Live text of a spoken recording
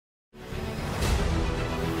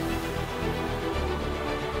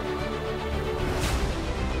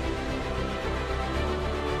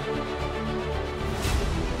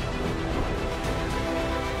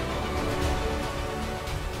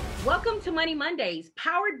to Money Mondays,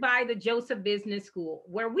 powered by the Joseph Business School,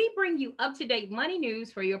 where we bring you up-to-date money news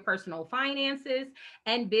for your personal finances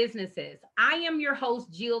and businesses. I am your host,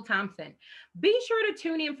 Jill Thompson. Be sure to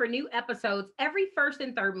tune in for new episodes every first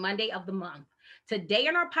and third Monday of the month. Today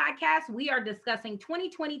on our podcast, we are discussing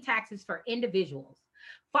 2020 taxes for individuals.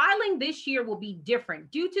 Filing this year will be different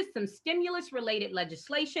due to some stimulus-related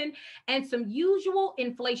legislation and some usual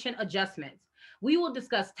inflation adjustments. We will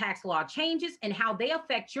discuss tax law changes and how they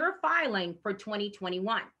affect your filing for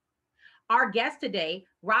 2021. Our guest today,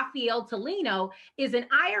 Rafael Tolino, is an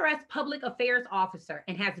IRS public affairs officer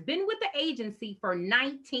and has been with the agency for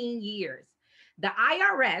 19 years. The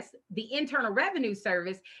IRS, the Internal Revenue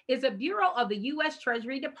Service, is a bureau of the U.S.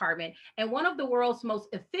 Treasury Department and one of the world's most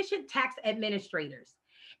efficient tax administrators.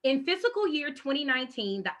 In fiscal year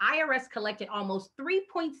 2019, the IRS collected almost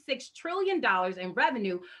 $3.6 trillion in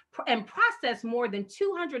revenue and processed more than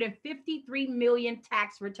 253 million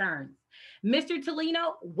tax returns. Mr.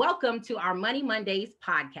 Tolino, welcome to our Money Mondays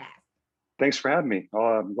podcast. Thanks for having me.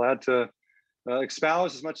 I'm glad to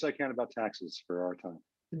espouse as much as I can about taxes for our time.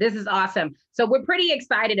 This is awesome. So we're pretty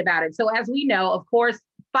excited about it. So as we know, of course,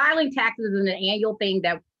 filing taxes is an annual thing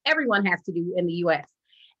that everyone has to do in the U.S.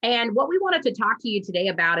 And what we wanted to talk to you today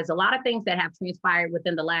about is a lot of things that have transpired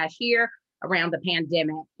within the last year around the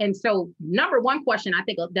pandemic. And so number one question I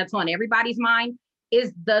think that's on everybody's mind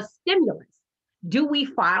is the stimulus. Do we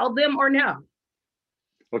file them or no?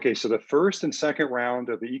 Okay, so the first and second round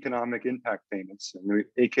of the economic impact payments,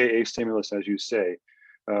 AKA stimulus, as you say,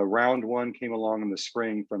 round one came along in the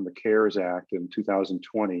spring from the CARES Act in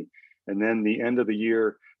 2020. And then the end of the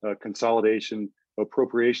year Consolidation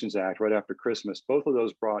Appropriations Act right after Christmas. Both of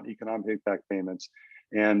those brought economic impact payments.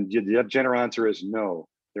 And the general answer is no,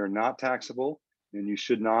 they're not taxable, and you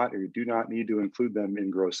should not or you do not need to include them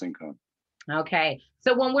in gross income. Okay.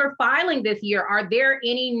 So when we're filing this year, are there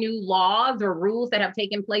any new laws or rules that have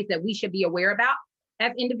taken place that we should be aware about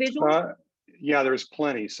as individuals? Yeah, there's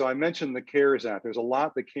plenty. So I mentioned the CARES Act. There's a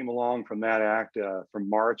lot that came along from that act from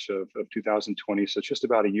March of 2020. So it's just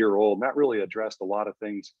about a year old. And that really addressed a lot of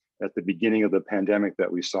things at the beginning of the pandemic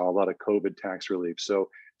that we saw, a lot of COVID tax relief. So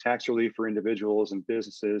tax relief for individuals and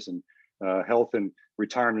businesses and health and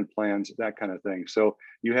retirement plans, that kind of thing. So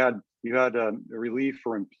you had relief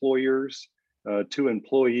for employers to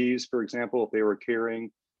employees, for example, if they were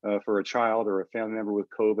caring for a child or a family member with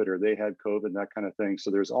COVID or they had COVID, that kind of thing. So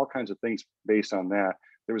there's all kinds of things based on that.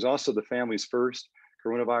 There was also the Families First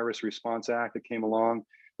Coronavirus Response Act that came along.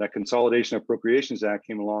 That Consolidation Appropriations Act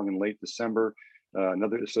came along in late December. So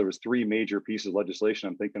there was three major pieces of legislation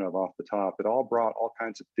I'm thinking of off the top. It all brought all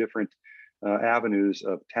kinds of different avenues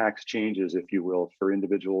of tax changes, if you will, for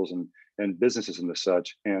individuals and businesses and the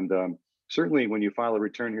such. And certainly when you file a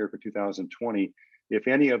return here for 2020, if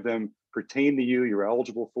any of them pertain to you, you're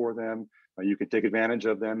eligible for them, you can take advantage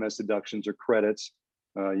of them as deductions or credits,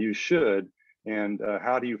 you should. And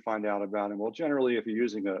how do you find out about them? Well, generally, if you're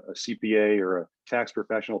using a CPA or a tax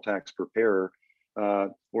professional, tax preparer,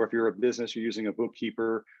 or if you're a business, you're using a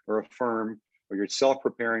bookkeeper or a firm, or you're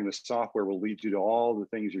self-preparing, the software will lead you to all the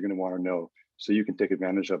things you're going to want to know so you can take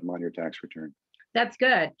advantage of them on your tax return. That's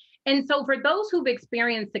good. And so for those who've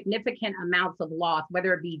experienced significant amounts of loss,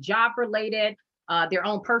 whether it be job related, their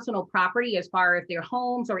own personal property, as far as their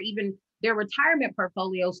homes or even their retirement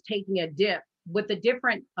portfolios taking a dip with the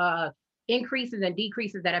different increases and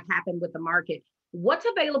decreases that have happened with the market, what's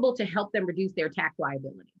available to help them reduce their tax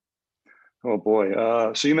liability? Oh boy.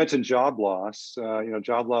 So you mentioned job loss.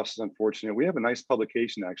 Job loss is unfortunate. We have a nice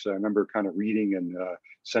publication, actually. I remember kind of reading and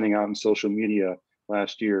sending out on social media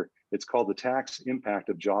last year. It's called The Tax Impact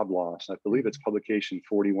of Job Loss. I believe it's publication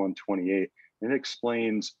 4128. And it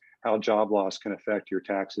explains how job loss can affect your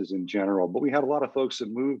taxes in general. But we had a lot of folks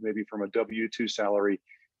that moved maybe from a W-2 salary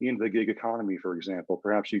into the gig economy, for example.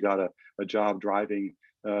 Perhaps you got a job driving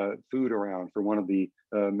food around for one of the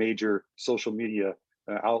major social media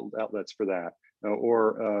outlets for that,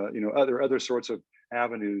 or other sorts of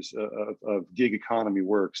avenues of gig economy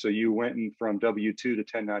work. So you went in from W-2 to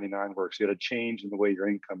 1099 work. So you had a change in the way your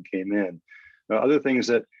income came in. Other things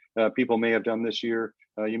that people may have done this year,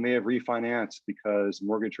 you may have refinanced because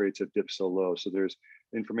mortgage rates have dipped so low. So there's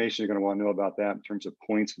information you're going to want to know about that in terms of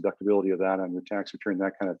points, deductibility of that on your tax return,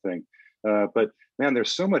 that kind of thing. But man,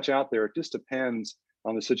 there's so much out there. It just depends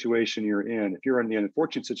on the situation you're in. If you're in the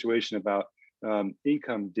unfortunate situation about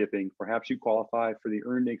income dipping, perhaps you qualify for the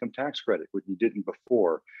earned income tax credit, which you didn't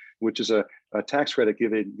before, which is a tax credit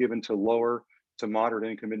given to lower to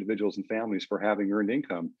moderate income individuals and families for having earned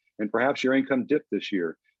income. And perhaps your income dipped this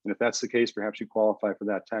year. And if that's the case, perhaps you qualify for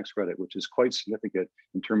that tax credit, which is quite significant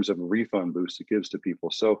in terms of a refund boost it gives to people.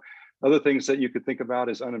 So Other things that you could think about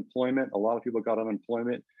is unemployment. A lot of people got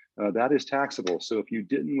unemployment. That is taxable. So if you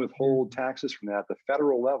didn't withhold taxes from that at the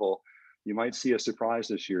federal level, you might see a surprise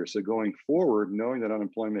this year. So going forward, knowing that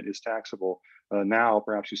unemployment is taxable, now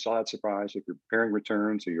perhaps you saw that surprise if you're preparing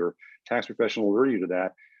returns or your tax professional alerted you to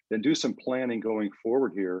that, then do some planning going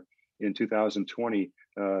forward here in 2020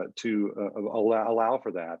 to allow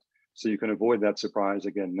for that, so you can avoid that surprise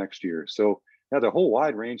again next year. So there's a whole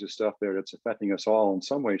wide range of stuff there that's affecting us all in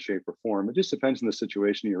some way, shape, or form. It just depends on the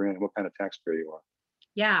situation you're in and what kind of taxpayer you are.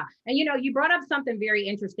 Yeah. And you brought up something very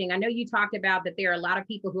interesting. I know you talked about that there are a lot of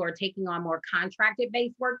people who are taking on more contracted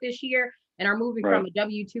based work this year and are moving from a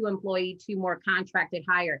W-2 employee to more contracted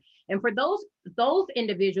hire. And for those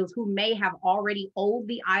individuals who may have already owed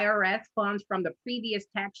the IRS funds from the previous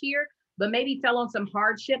tax year, but maybe fell on some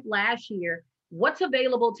hardship last year, what's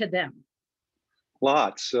available to them?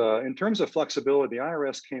 Lots. In terms of flexibility, the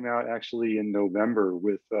IRS came out actually in November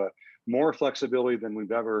with more flexibility than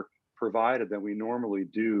we've ever provided than we normally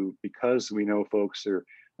do, because we know folks are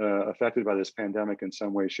affected by this pandemic in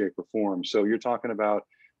some way, shape, or form. So you're talking about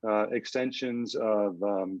extensions of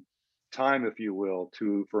time, if you will,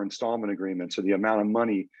 for installment agreements. So the amount of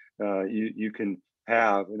money you can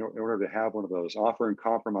have in order to have one of those, offer and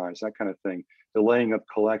compromise, that kind of thing, delaying of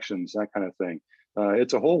collections, that kind of thing.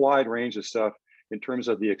 It's a whole wide range of stuff in terms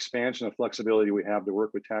of the expansion of flexibility we have to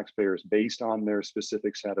work with taxpayers based on their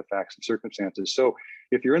specific set of facts and circumstances. So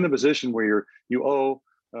if you're in the position where you owe,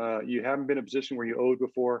 you haven't been in a position where you owed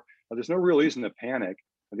before, there's no real reason to panic.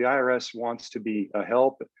 The IRS wants to be a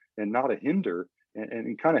help and not a hinder,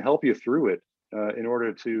 and kind of help you through it in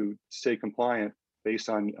order to stay compliant based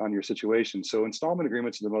on your situation. So installment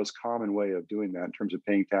agreements are the most common way of doing that in terms of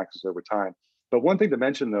paying taxes over time. But one thing to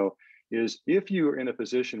mention though, is if you're in a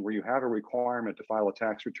position where you have a requirement to file a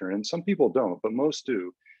tax return, and some people don't, but most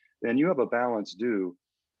do, and you have a balance due,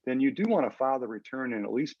 then you do want to file the return and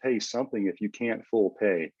at least pay something if you can't full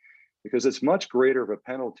pay, because it's much greater of a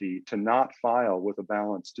penalty to not file with a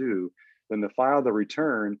balance due than to file the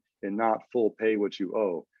return and not full pay what you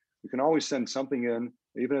owe. You can always send something in,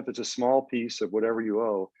 even if it's a small piece of whatever you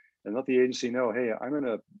owe, and let the agency know, hey, I'm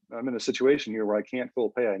in a situation here where I can't full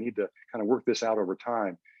pay. I need to kind of work this out over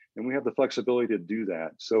time. And we have the flexibility to do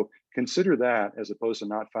that. So consider that as opposed to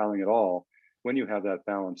not filing at all when you have that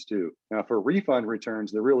balance due. Now for refund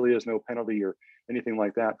returns, there really is no penalty or anything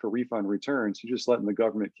like that for refund returns. You're just letting the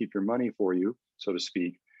government keep your money for you, so to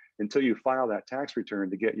speak, until you file that tax return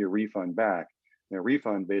to get your refund back. Now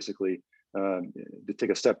refund basically, to take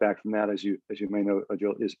a step back from that, as you may know,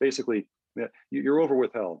 Jill, is basically you're over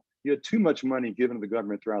withheld. You had too much money given to the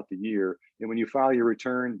government throughout the year. And when you file your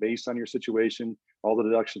return based on your situation, all the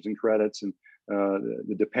deductions and credits and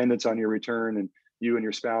the dependents on your return and you and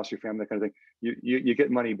your spouse, your family, that kind of thing, you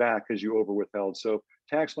get money back because you over withheld. So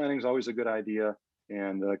tax planning is always a good idea,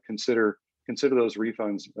 and consider those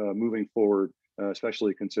refunds moving forward,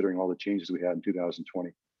 especially considering all the changes we had in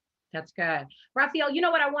 2020. That's good. Rafael, you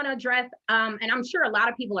know what I want to address, and I'm sure a lot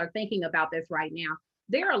of people are thinking about this right now.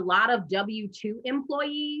 There are a lot of W-2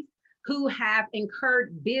 employees who have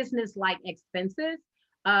incurred business-like expenses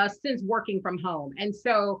since working from home. And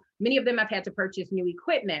so many of them have had to purchase new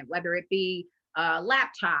equipment, whether it be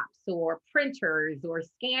laptops or printers or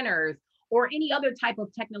scanners or any other type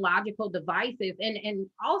of technological devices. And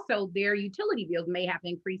also their utility bills may have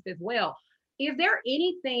increased as well. Is there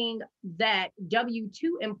anything that W-2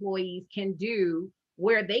 employees can do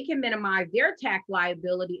where they can minimize their tax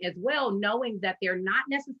liability as well, knowing that they're not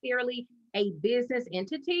necessarily a business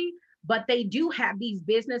entity, but they do have these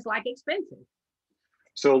business-like expenses?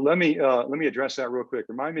 So let me address that real quick.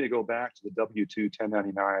 Remind me to go back to the W-2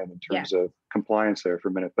 1099 in terms of compliance there for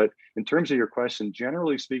a minute. But in terms of your question,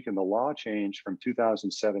 generally speaking, the law changed from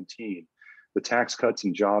 2017, the Tax Cuts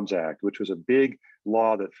and Jobs Act, which was a big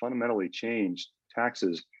law that fundamentally changed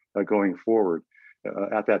taxes going forward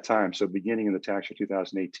at that time. So beginning in the tax year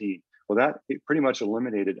 2018. Well, it pretty much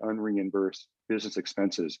eliminated unreimbursed business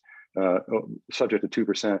expenses subject to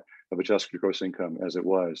 2% of adjusted gross income as it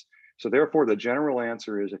was. So therefore, the general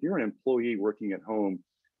answer is if you're an employee working at home,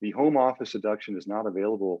 the home office deduction is not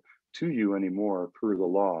available to you anymore per the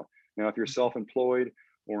law. Now, if you're self-employed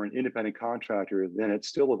or an independent contractor, then it's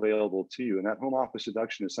still available to you. And that home office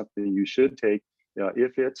deduction is something you should take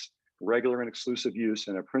if it's regular and exclusive use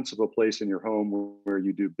in a principal place in your home where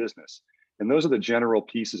you do business. And those are the general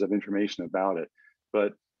pieces of information about it.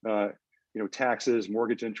 But taxes,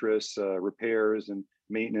 mortgage interests, repairs and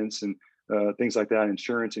maintenance and things like that,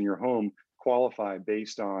 insurance in your home qualify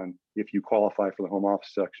based on if you qualify for the home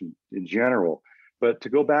office deduction in general. But to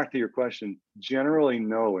go back to your question, generally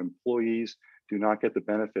no, employees do not get the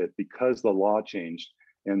benefit because the law changed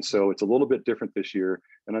And so it's a little bit different this year.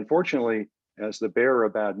 And unfortunately, as the bearer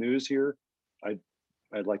of bad news here,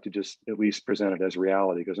 I'd like to just at least present it as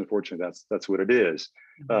reality, because unfortunately that's what it is.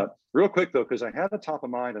 Real quick though, because I had it top of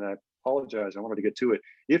mind and I apologize, I wanted to get to it.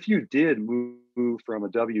 If you did move from a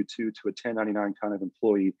W-2 to a 1099 kind of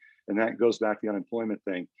employee, and that goes back to the unemployment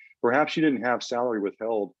thing, perhaps you didn't have salary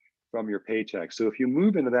withheld from your paycheck. So if you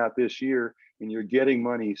move into that this year and you're getting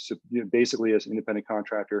money basically as an independent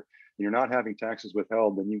contractor, and you're not having taxes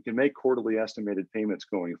withheld, then you can make quarterly estimated payments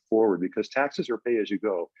going forward, because taxes are pay as you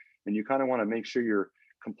go. And you kind of want to make sure you're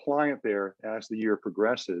compliant there as the year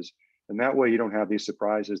progresses. And that way you don't have these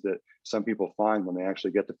surprises that some people find when they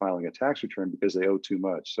actually get to filing a tax return because they owe too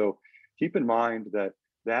much. So keep in mind that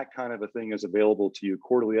that kind of a thing is available to you,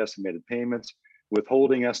 quarterly estimated payments,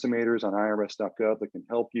 withholding estimators on irs.gov that can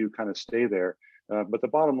help you kind of stay there. But the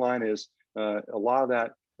bottom line is a lot of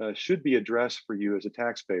that should be addressed for you as a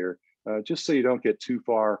taxpayer, just so you don't get too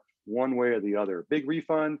far one way or the other. Big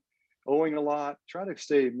refund, owing a lot, try to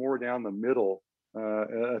stay more down the middle.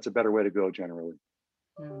 That's a better way to go generally.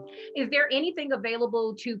 Is there anything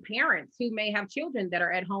available to parents who may have children that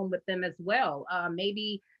are at home with them as well?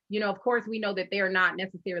 Maybe, of course, we know that they're not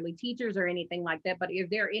necessarily teachers or anything like that, but is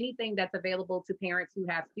there anything that's available to parents who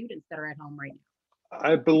have students that are at home right now?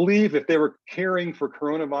 I believe if they were caring for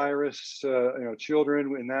coronavirus,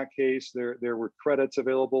 children, in that case, there were credits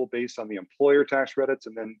available based on the employer tax credits,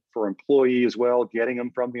 and then for employee as well, getting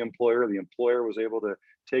them from the employer was able to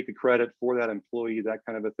take a credit for that employee, that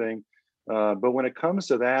kind of a thing. But when it comes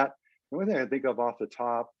to that, the only thing I think of off the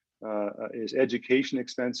top is education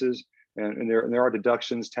expenses, and there are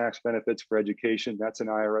deductions, tax benefits for education. That's an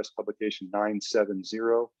IRS publication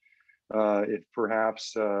 970. If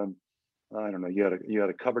perhaps I don't know, you had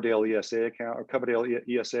a Coverdale ESA account or Coverdale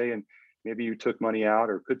ESA, and maybe you took money out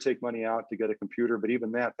or could take money out to get a computer, but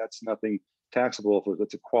even that's nothing taxable if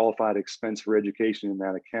it's a qualified expense for education in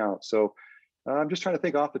that account. So I'm just trying to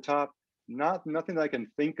think off the top, nothing that I can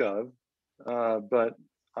think of, but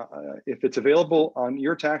if it's available on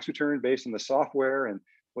your tax return based on the software and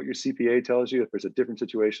what your CPA tells you, if there's a different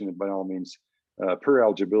situation, then by all means, per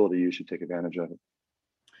eligibility, you should take advantage of it.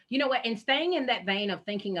 You know what? And staying in that vein of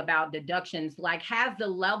thinking about deductions, like, has the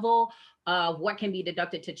level of what can be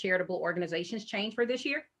deducted to charitable organizations changed for this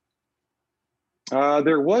year?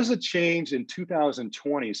 There was a change in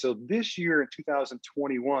 2020. So this year in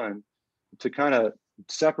 2021, to kind of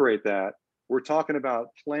separate that, we're talking about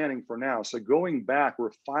planning for now. So going back,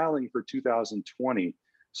 we're filing for 2020.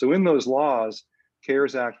 So in those laws,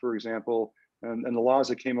 CARES Act, for example, and the laws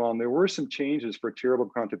that came on, there were some changes for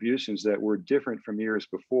charitable contributions that were different from years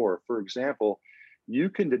before. For example,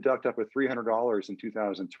 you can deduct up to $300 in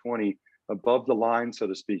 2020 above the line, so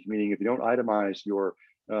to speak, meaning if you don't itemize your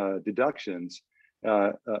deductions,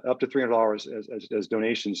 up to $300 as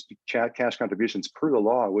donations, cash contributions per the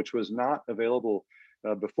law, which was not available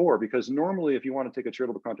before, because normally if you want to take a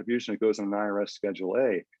charitable contribution, it goes on an IRS Schedule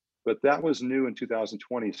A, but that was new in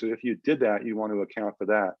 2020. So if you did that, you want to account for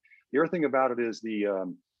that. The other thing about it is the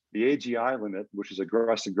AGI limit, which is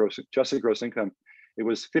adjusted gross income. It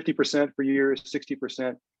was 50% for years,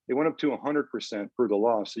 60%. It went up to 100% per the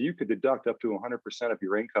law. So you could deduct up to 100% of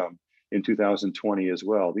your income in 2020 as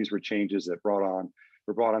well. These were changes that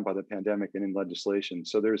were brought on by the pandemic and in legislation.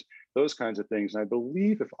 So there's those kinds of things. And I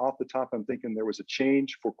believe, if off the top I'm thinking, there was a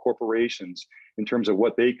change for corporations in terms of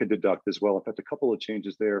what they could deduct as well. In fact, a couple of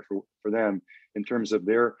changes there for them in terms of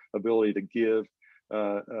their ability to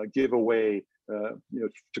give away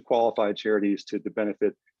to qualified charities to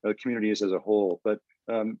benefit communities as a whole. But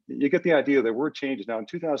you get the idea. There were changes. Now in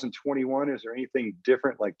 2021, is there anything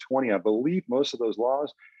different like 20? I believe most of those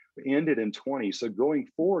laws ended in 20. So going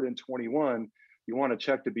forward in 21, you want to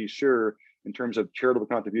check to be sure in terms of charitable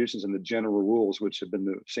contributions and the general rules, which have been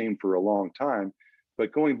the same for a long time.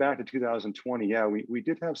 But going back to 2020, yeah, we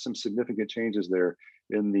did have some significant changes there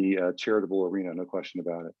in the charitable arena, no question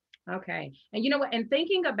about it. Okay. And you know what? And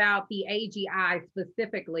thinking about the AGI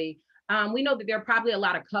specifically, we know that there are probably a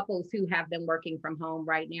lot of couples who have been working from home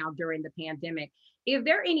right now during the pandemic. Is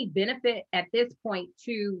there any benefit at this point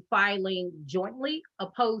to filing jointly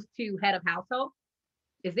opposed to head of household?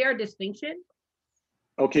 Is there a distinction?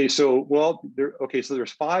 Okay, so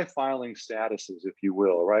there's 5 filing statuses, if you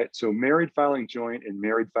will, right? So married filing joint and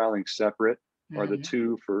married filing separate are the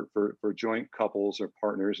two for joint couples or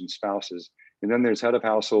partners and spouses. And then there's head of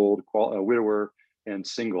household, widower, and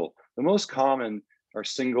single. The most common are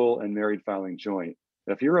single and married filing joint.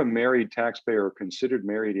 If you're a married taxpayer or considered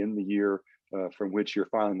married in the year from which you're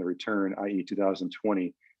filing the return, i.e.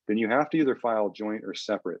 2020, then you have to either file joint or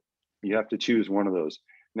separate. You have to choose one of those.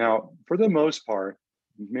 Now, for the most part,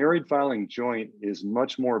 married filing joint is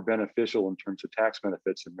much more beneficial in terms of tax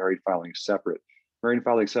benefits than married filing separate. Married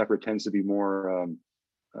filing separate tends to be more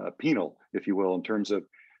penal, if you will, in terms of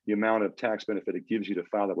the amount of tax benefit it gives you to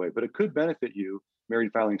file that way. But it could benefit you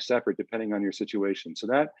married filing separate depending on your situation. So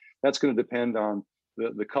that's going to depend on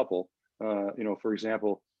the couple. For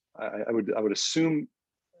example, I would assume,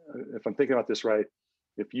 if I'm thinking about this right,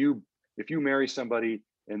 if you marry somebody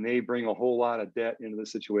and they bring a whole lot of debt into the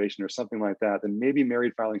situation or something like that, then maybe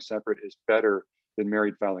married filing separate is better than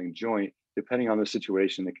married filing joint, depending on the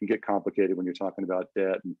situation. It can get complicated when you're talking about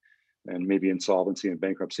debt and maybe insolvency and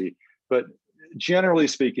bankruptcy. But generally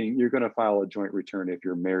speaking, you're going to file a joint return if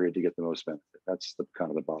you're married to get the most benefit. That's the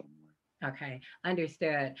kind of the bottom line. Okay,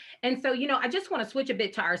 understood. And so, I just want to switch a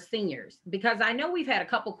bit to our seniors, because I know we've had a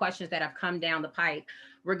couple questions that have come down the pipe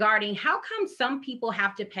regarding how come some people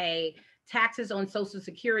have to pay taxes on Social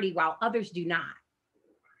Security while others do not.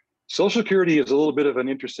 Social Security is a little bit of an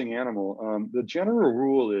interesting animal. The general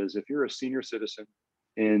rule is if you're a senior citizen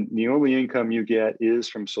and the only income you get is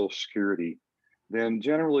from Social Security, then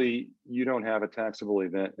generally you don't have a taxable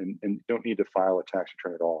event and don't need to file a tax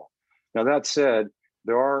return at all. Now, that said,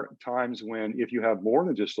 there are times when if you have more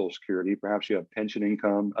than just Social Security, perhaps you have pension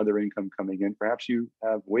income, other income coming in, perhaps you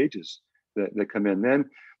have wages that come in. Then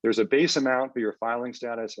there's a base amount for your filing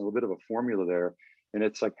status and a little bit of a formula there. And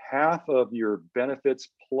it's like half of your benefits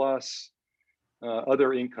plus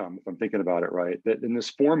other income, if I'm thinking about it right, that in this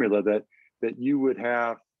formula that you would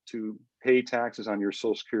have to pay taxes on your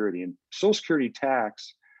Social Security. And Social Security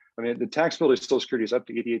tax, I mean, the taxability of Social Security is up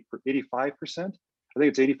to 85%. I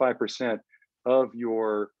think it's 85% of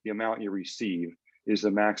the amount you receive is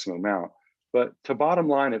the maximum amount. But to bottom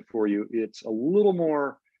line it for you, it's a little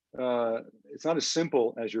more, it's not as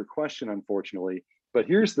simple as your question, unfortunately. But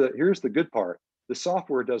here's the good part. The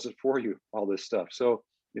software does it for you, all this stuff. So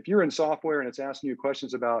if you're in software and it's asking you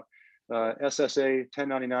questions about SSA,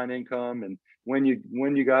 1099 income, and when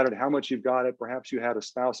you got it, how much you've got it, perhaps you had a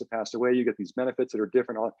spouse that passed away, you get these benefits that are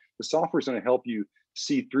different. The software is going to help you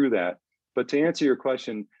see through that. But to answer your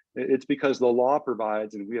question, it's because the law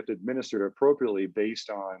provides, and we have to administer it appropriately based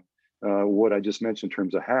on what I just mentioned in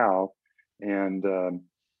terms of how. And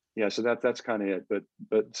so that's kind of it.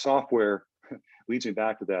 But software leads me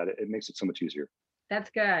back to that. It makes it so much easier. That's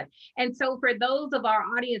good. And so for those of our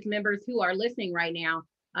audience members who are listening right now,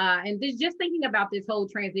 and just thinking about this whole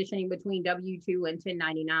transitioning between W-2 and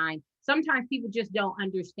 1099, sometimes people just don't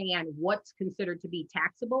understand what's considered to be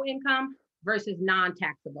taxable income versus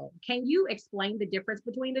non-taxable. Can you explain the difference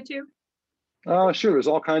between the two? Sure. There's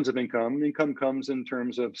all kinds of income. Income comes in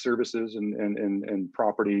terms of services and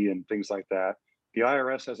property and things like that. The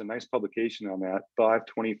IRS has a nice publication on that,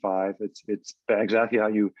 525. It's exactly how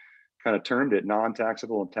you kind of termed it,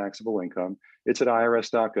 non-taxable and taxable income. It's at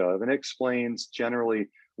irs.gov, and it explains generally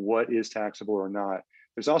what is taxable or not.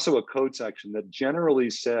 There's also a code section that generally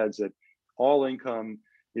says that all income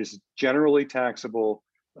is generally taxable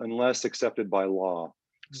unless accepted by law.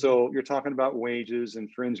 Mm-hmm. So you're talking about wages and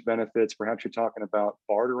fringe benefits. Perhaps you're talking about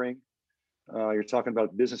bartering. You're talking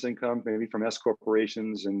about business income, maybe from S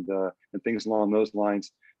corporations and things along those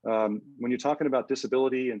lines. When you're talking about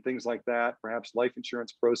disability and things like that, perhaps life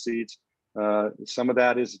insurance proceeds, some of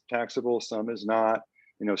that is taxable, some is not.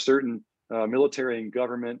 Certain military and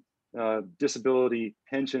government disability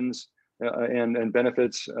pensions and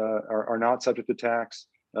benefits are not subject to tax.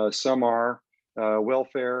 Some are.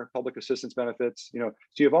 Welfare, public assistance benefits. So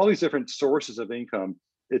you have all these different sources of income.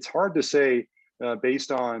 It's hard to say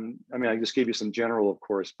based on, I just gave you some general, of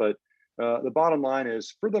course, but the bottom line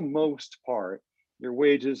is, for the most part, your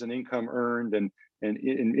wages and income earned and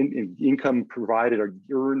income provided or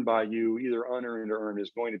earned by you, either unearned or earned,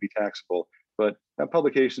 is going to be taxable. But that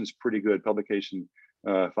publication is pretty good, publication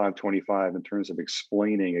 525, in terms of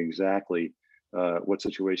explaining exactly what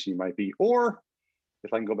situation you might be. Or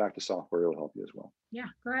if I can go back to software, it'll help you as well. Yeah,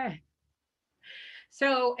 go ahead.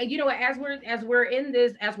 So,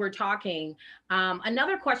 as we're talking,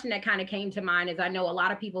 another question that kind of came to mind is, I know a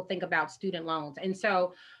lot of people think about student loans. And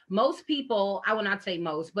so most people, I will not say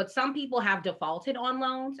most, but some people have defaulted on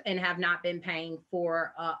loans and have not been paying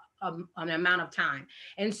for an amount of time.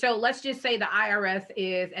 And so let's just say the IRS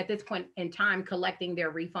is at this point in time collecting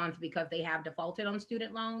their refunds because they have defaulted on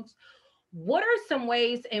student loans. What are some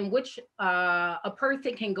ways in which a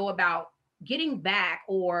person can go about getting back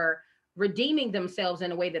or redeeming themselves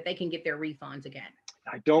in a way that they can get their refunds again?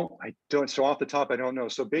 I don't. So off the top, I don't know.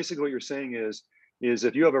 So basically what you're saying is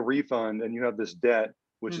if you have a refund and you have this debt,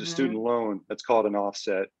 which is a student loan, that's called an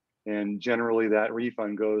offset. And generally that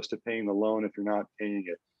refund goes to paying the loan if you're not paying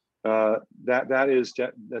it.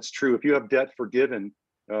 That's true. If you have debt forgiven,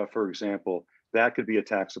 for example, that could be a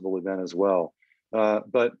taxable event as well.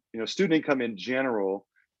 But student income in general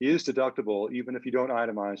is deductible even if you don't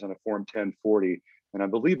itemize on a Form 1040. And I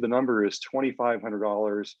believe the number is $2,500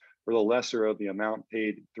 or the lesser of the amount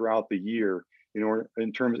paid throughout the year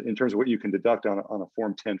in terms of what you can deduct on a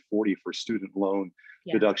Form 1040 for student loan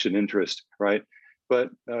deduction interest, right? But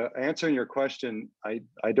answering your question,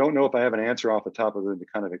 I don't know if I have an answer off the top of it to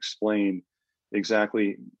kind of explain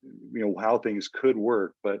exactly how things could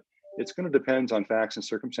work, but it's going to depend on facts and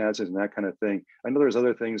circumstances and that kind of thing. I know there's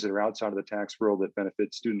other things that are outside of the tax world that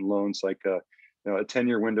benefit student loans, like a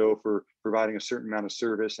 10-year window for providing a certain amount of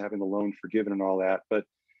service, having the loan forgiven and all that. But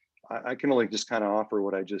I can only just kind of offer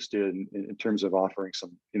what I just did in terms of offering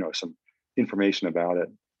some information about it.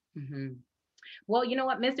 Mm-hmm. Well, you know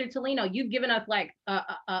what, Mr. Tolino, you've given us like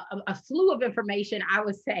a slew of information, I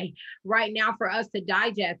would say, right now for us to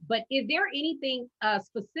digest. But is there anything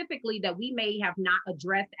specifically that we may have not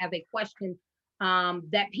addressed as a question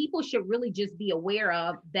that people should really just be aware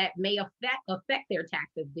of that may affect their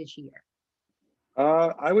taxes this year?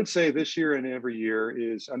 I would say this year and every year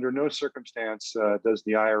is under no circumstance does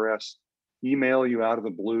the IRS email you out of the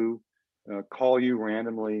blue, call you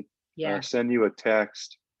randomly, send you a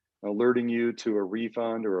text, alerting you to a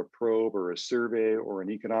refund or a probe or a survey or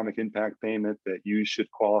an economic impact payment that you should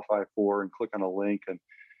qualify for and click on a link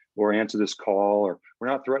or answer this call. Or we're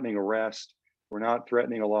not threatening arrest. We're not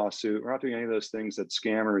threatening a lawsuit. We're not doing any of those things that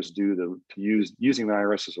scammers do using the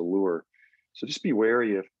IRS as a lure. So just be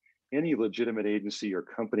wary if any legitimate agency or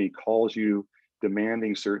company calls you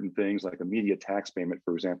demanding certain things like immediate tax payment,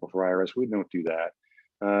 for example, for IRS. We don't do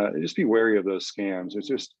that. Just be wary of those scams.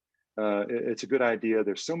 It's a good idea.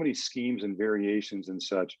 There's so many schemes and variations and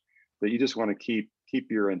such that you just want to keep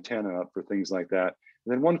your antenna up for things like that.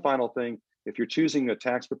 And then one final thing, if you're choosing a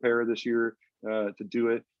tax preparer this year to do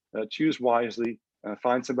it, choose wisely.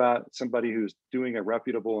 Find somebody who's doing a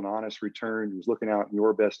reputable and honest return, who's looking out in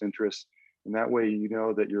your best interests. And that way, you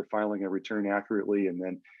know that you're filing a return accurately. And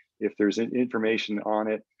then if there's information on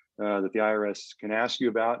it that the IRS can ask you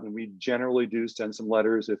about, and we generally do send some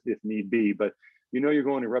letters if need be, but you're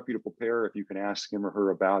going to a reputable preparer if you can ask him or her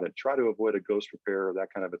about it. Try to avoid a ghost preparer or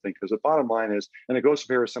that kind of a thing, because the bottom line is, and a ghost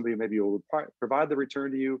preparer is somebody maybe will provide the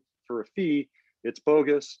return to you for a fee. It's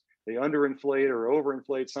bogus. They underinflate or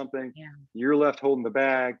overinflate something. Yeah. You're left holding the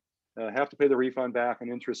bag, have to pay the refund back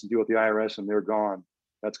and interest and deal with the IRS, and they're gone.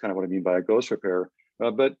 That's kind of what I mean by a ghost preparer.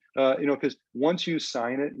 But because once you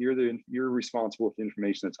sign it, you're responsible for the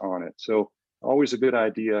information that's on it. So always a good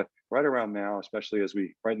idea right around now, especially as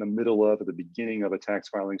we right in the middle of at the beginning of a tax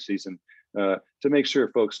filing season, to make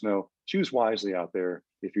sure folks know, choose wisely out there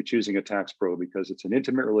if you're choosing a tax pro, because it's an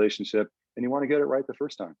intimate relationship and you want to get it right the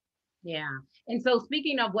first time. Yeah. And so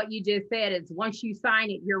speaking of what you just said, it's once you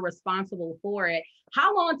sign it, you're responsible for it.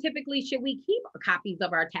 How long typically should we keep copies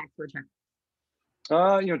of our tax return?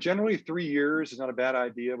 Generally 3 years is not a bad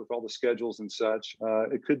idea with all the schedules and such.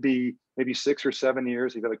 It could be maybe 6 or 7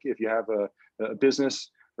 years if you have a business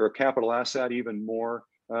or a capital asset, even more.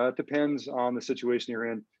 It depends on the situation you're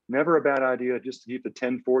in. Never a bad idea just to keep the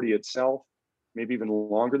 1040 itself, maybe even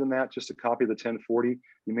longer than that, just a copy of the 1040.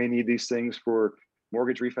 You may need these things for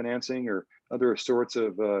mortgage refinancing or other sorts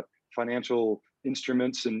of financial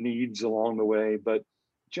instruments and needs along the way. But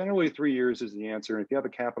generally 3 years is the answer. And if you have a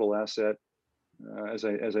capital asset, as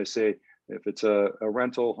I say, if it's a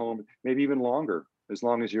rental home, maybe even longer, as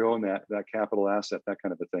long as you own that capital asset, that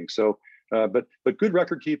kind of a thing. So, but good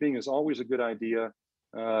record keeping is always a good idea.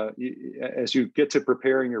 As you get to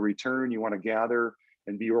preparing your return, you want to gather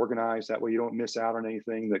and be organized. That way you don't miss out on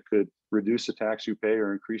anything that could reduce the tax you pay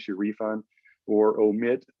or increase your refund or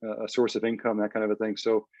omit a source of income, that kind of a thing.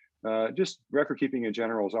 So just record keeping in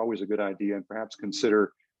general is always a good idea, and perhaps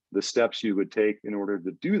consider the steps you would take in order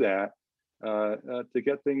to do that to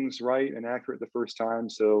get things right and accurate the first time,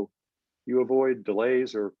 so you avoid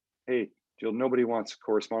delays. Or, hey, Jill, nobody wants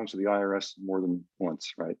correspondence with the IRS more than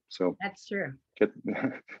once, right? So that's true.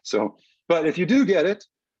 But if you do get it,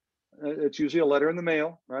 it's usually a letter in the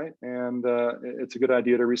mail, right? And it's a good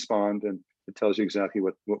idea to respond, and it tells you exactly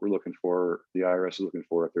what we're looking for, or the IRS is looking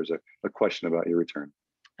for, if there's a question about your return.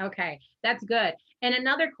 Okay, that's good. And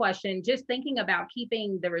another question, just thinking about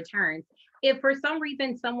keeping the returns, if for some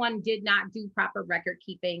reason someone did not do proper record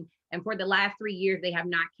keeping, and for the last 3 years they have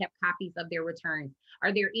not kept copies of their returns,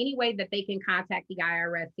 are there any way that they can contact the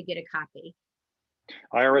IRS to get a copy?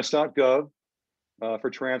 IRS.gov for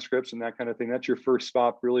transcripts and that kind of thing. That's your first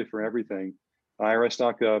stop really for everything.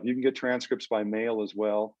 IRS.gov. You can get transcripts by mail as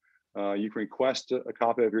well. You can request a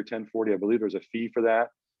copy of your 1040. I believe there's a fee for that.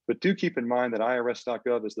 But do keep in mind that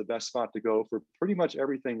IRS.gov is the best spot to go for pretty much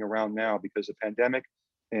everything around now, because of the pandemic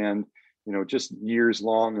and just years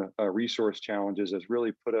long resource challenges has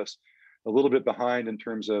really put us a little bit behind in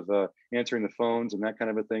terms of answering the phones and that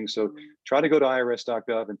kind of a thing. So try to go to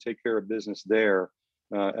irs.gov and take care of business there,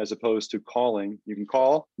 as opposed to calling. You can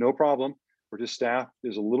call, no problem. We're just staff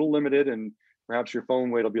is a little limited, and perhaps your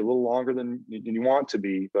phone wait will be a little longer than you want to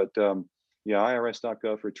be. But yeah,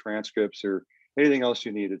 irs.gov for transcripts or anything else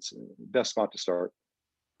you need. It's the best spot to start.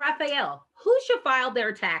 Raphael, who should file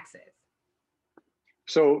their taxes?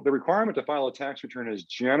 So the requirement to file a tax return is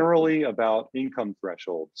generally about income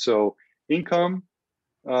threshold. So income,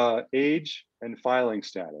 age, and filing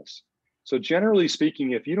status. So generally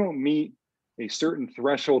speaking, if you don't meet a certain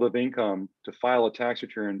threshold of income to file a tax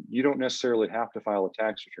return, you don't necessarily have to file a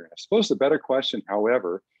tax return. I suppose the better question,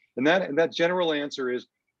 however, and that general answer is,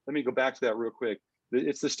 let me go back to that real quick.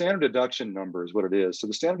 It's the standard deduction number is what it is. So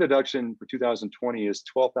the standard deduction for 2020 is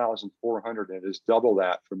 $12,400, and it is double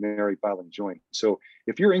that for married filing joint. So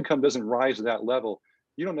if your income doesn't rise to that level,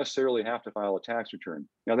 you don't necessarily have to file a tax return.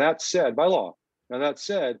 Now that said, by law,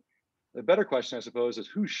 the better question, I suppose, is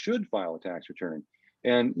who should file a tax return?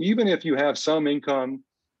 And even if you have some income,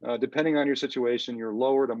 depending on your situation, you're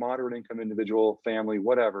lower to moderate income individual, family,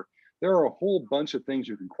 whatever, there are a whole bunch of things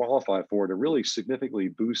you can qualify for to really significantly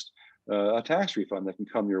boost a tax refund that can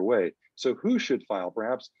come your way. So who should file?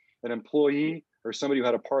 Perhaps an employee or somebody who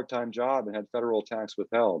had a part-time job and had federal tax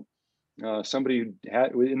withheld. Somebody who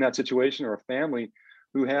had in that situation, or a family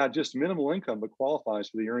who had just minimal income but qualifies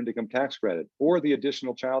for the earned income tax credit or the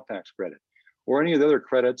additional child tax credit, or any of the other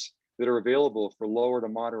credits that are available for lower to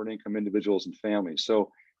moderate income individuals and families. So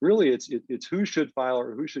really it's who should file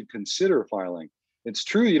or who should consider filing. It's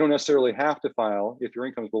true you don't necessarily have to file if your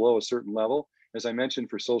income is below a certain level. As I mentioned,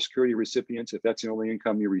 for Social Security recipients, if that's the only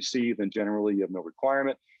income you receive, then generally you have no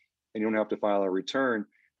requirement and you don't have to file a return.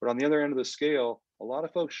 But on the other end of the scale, a lot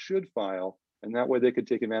of folks should file, and that way they could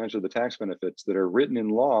take advantage of the tax benefits that are written in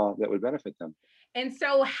law that would benefit them. And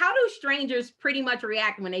so how do strangers pretty much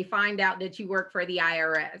react when they find out that you work for the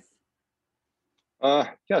IRS?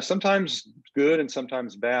 Yeah, sometimes good and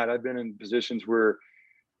sometimes bad. I've been in positions where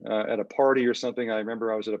at a party or something, I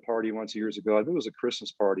remember I was at a party once years ago, I think it was a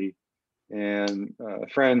Christmas party, and a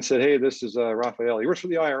friend said, "Hey, this is Raphael. He works for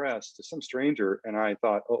the IRS," to some stranger. And I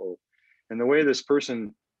thought, uh-oh. And the way this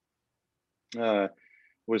person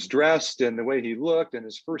was dressed and the way he looked and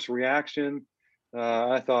his first reaction,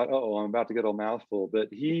 I thought, uh-oh, I'm about to get a mouthful. But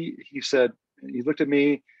he said, he looked at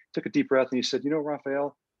me, took a deep breath, and he said,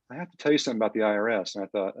 Raphael, I have to tell you something about the IRS. And I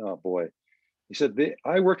thought, oh boy. He said,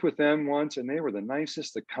 I worked with them once and they were the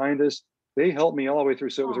nicest, the kindest. They helped me all the way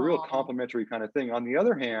through. So it was a real complimentary kind of thing. On the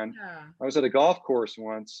other hand, I was at a golf course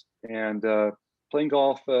once and playing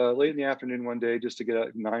golf late in the afternoon one day just to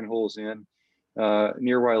get 9 holes in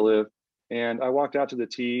near where I live. And I walked out to the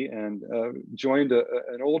tee and joined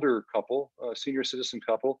an older couple, a senior citizen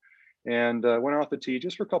couple, and went off the tee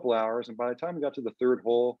just for a couple hours. And by the time we got to the 3rd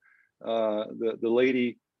hole, the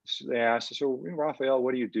lady asked, so Raphael,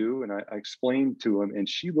 what do you do? And I explained to him, and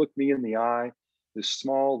she looked me in the eye, this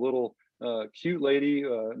small little cute lady,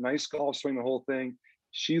 nice golf swing, the whole thing.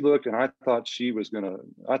 She looked, and I thought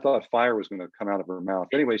fire was gonna come out of her mouth.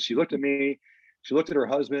 Anyway, she looked at me, she looked at her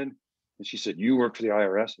husband, and she said, "You work for the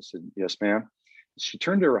IRS?" I said, "Yes, ma'am." She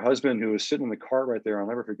turned to her husband, who was sitting in the cart right there. I'll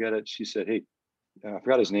never forget it. She said, "Hey," I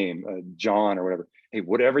forgot his name, John or whatever. "Hey,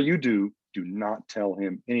 whatever you do not tell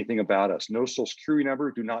him anything about us. No social security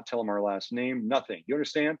number. Do not tell him our last name. Nothing. You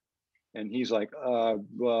understand?" And he's like,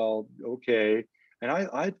 "Well, okay." And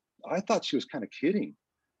I thought she was kind of kidding,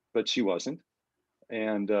 but she wasn't.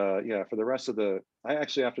 And yeah, for the rest of I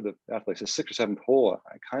actually after like the 6th or 7th hole,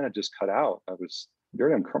 I kind of just cut out. I was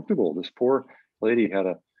very uncomfortable. This poor lady had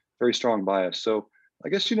a very strong bias. So I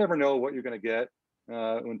guess you never know what you're going to get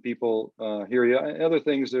when people hear you. And other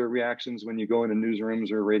things, there are reactions when you go into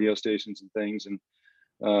newsrooms or radio stations and things,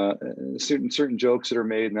 and certain jokes that are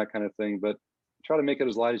made and that kind of thing. But try to make it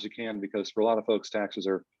as light as you can, because for a lot of folks, taxes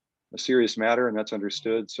are a serious matter, and that's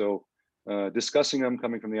understood. So discussing them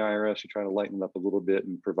coming from the IRS, you try to lighten it up a little bit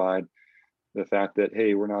and provide the fact that,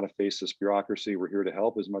 hey, we're not a faceless bureaucracy. We're here to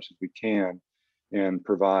help as much as we can and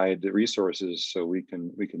provide the resources so we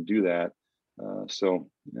can do that. So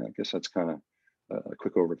yeah, I guess that's kind of a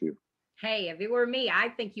quick overview. Hey, if it were me, I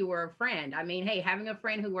think you were a friend. I mean, hey, having a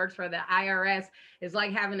friend who works for the IRS is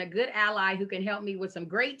like having a good ally who can help me with some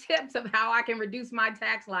great tips of how I can reduce my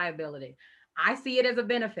tax liability. I see it as a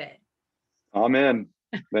benefit. Amen.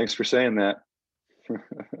 Thanks for saying that.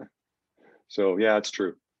 So yeah, it's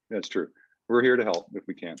true. That's true. We're here to help if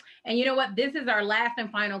we can. And you know what? This is our last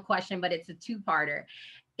and final question, but it's a 2-parter.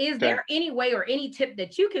 Is Okay. there any way or any tip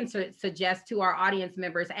that you can suggest to our audience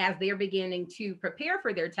members as they're beginning to prepare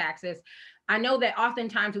for their taxes? I know that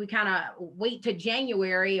oftentimes we kind of wait to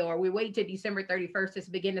January or we wait to December 31st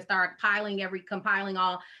to begin to start compiling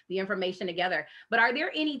all the information together. But are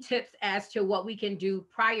there any tips as to what we can do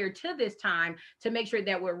prior to this time to make sure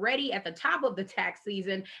that we're ready at the top of the tax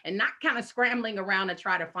season and not kind of scrambling around to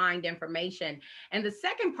try to find information? And the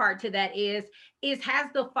second part to that is has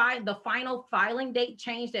the final filing date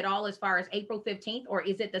changed at all as far as April 15th, or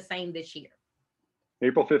is it the same this year?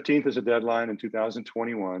 April 15th is a deadline in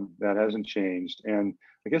 2021. That hasn't changed. And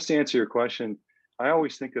I guess to answer your question, I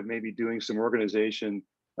always think of maybe doing some organization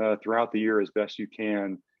throughout the year as best you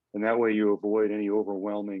can. And that way you avoid any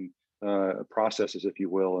overwhelming processes, if you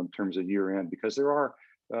will, in terms of year end, because there are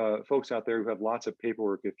folks out there who have lots of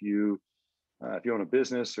paperwork. If you own a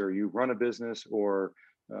business or you run a business or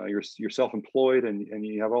you're self-employed and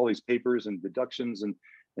you have all these papers and deductions and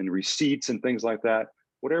receipts and things like that,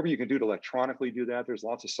 whatever you can do to electronically do that. There's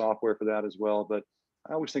lots of software for that as well. But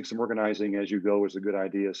I always think some organizing as you go is a good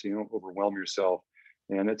idea so you don't overwhelm yourself.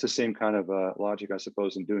 And it's the same kind of logic, I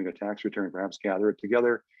suppose, in doing a tax return. Perhaps gather it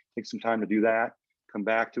together, take some time to do that, come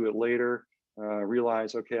back to it later,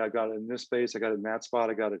 realize, okay, I got it in this space, I got it in that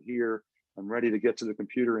spot, I got it here. I'm ready to get to the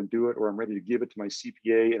computer and do it, or I'm ready to give it to my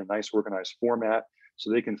CPA in a nice organized format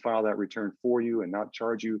so they can file that return for you and not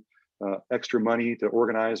charge you extra money to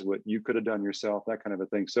organize what you could have done yourself, that kind of a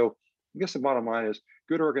thing. So I guess the bottom line is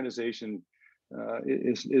good organization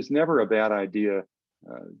is never a bad idea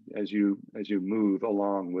as you move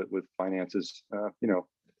along with finances.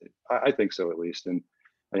 I think so, at least. And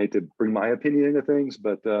I hate to bring my opinion into things,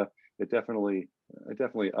 but I think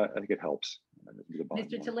it helps.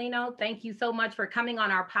 Mr. Tolino, thank you so much for coming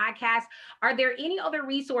on our podcast. Are there any other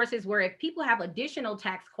resources where if people have additional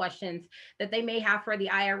tax questions that they may have for the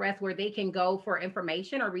IRS where they can go for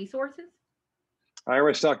information or resources?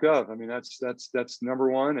 IRS.gov. I mean, that's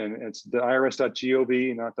number one, and it's the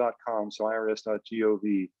IRS.gov, not .com. So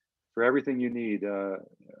IRS.gov for everything you need.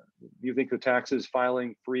 You think the taxes,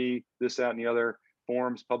 filing, free, this, that, and the other,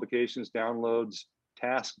 forms, publications, downloads,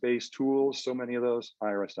 task-based tools, so many of those,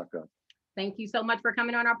 IRS.gov. Thank you so much for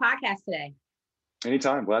coming on our podcast today.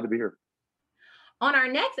 Anytime, glad to be here. On our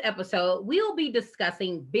next episode, we'll be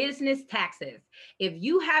discussing business taxes. If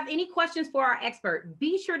you have any questions for our expert,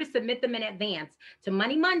 be sure to submit them in advance to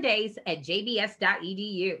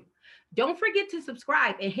moneymondays@jbs.edu. Don't forget to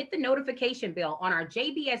subscribe and hit the notification bell on our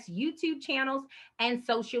JBS YouTube channels and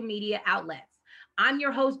social media outlets. I'm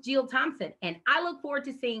your host, Jill Thompson, and I look forward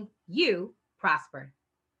to seeing you prosper.